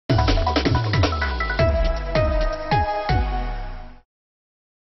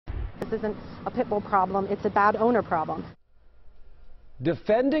isn't a pit bull problem, it's a bad owner problem.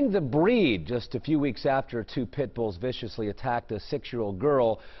 Defending the breed just a few weeks after two pit bulls viciously attacked a 6-year-old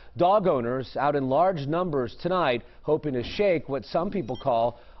girl, dog owners out in large numbers tonight hoping to shake what some people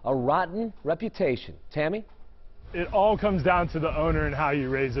call a rotten reputation. Tammy? It all comes down to the owner and how you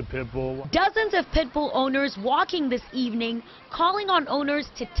raise a pit bull. Dozens of pit bull owners walking this evening, calling on owners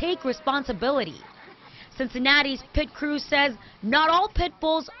to take responsibility. Cincinnati's pit crew says not all pit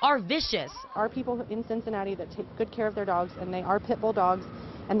bulls are vicious. Our people in Cincinnati that take good care of their dogs, and they are pit bull dogs,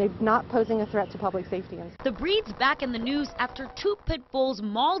 and they're not posing a threat to public safety. The breed's back in the news after two pit bulls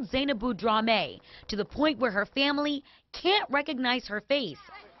mauled Zainabu Drame to the point where her family can't recognize her face.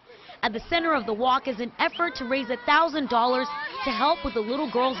 At the center of the walk is an effort to raise $1,000 to help with the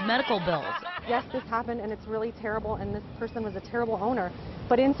little girl's medical bills. Yes, this happened and it's really terrible, and this person was a terrible owner.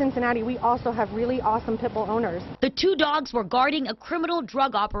 But in Cincinnati, we also have really awesome pit bull owners. The two dogs were guarding a criminal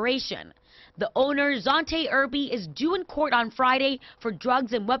drug operation. The owner, Zonte Irby, is due in court on Friday for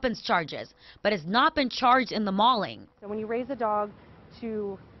drugs and weapons charges, but has not been charged in the mauling. So when you raise a dog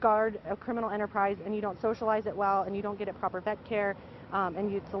to guard a criminal enterprise and you don't socialize it well and you don't get it proper vet care,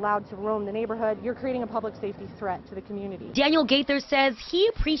 and it's allowed to roam the neighborhood, you're creating a public safety threat to the community. Daniel Gaither says he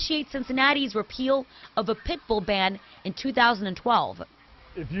appreciates Cincinnati's repeal of a pit bull ban in 2012.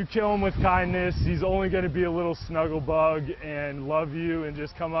 If you kill him with kindness, he's only going to be a little snuggle bug and love you and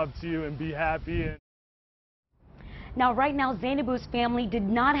just come up to you and be happy. Now, right now, Zainabu's family did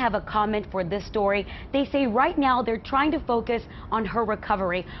not have a comment for this story. They say right now they're trying to focus on her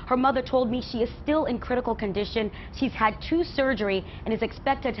recovery. Her mother told me she is still in critical condition. She's had 2 surgeries and is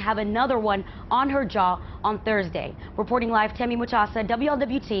expected to have another one on her jaw on Thursday. Reporting live, Tammy Muchasa,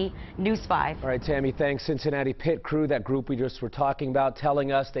 WLWT News 5. All right, Tammy, thanks. Cincinnati pit crew, that group we just were talking about,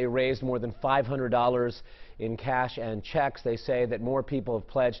 telling us they raised more than $500 in cash and checks. They say that more people have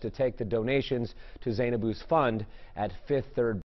pledged to take the donations to Zainabu's fund at Fifth Third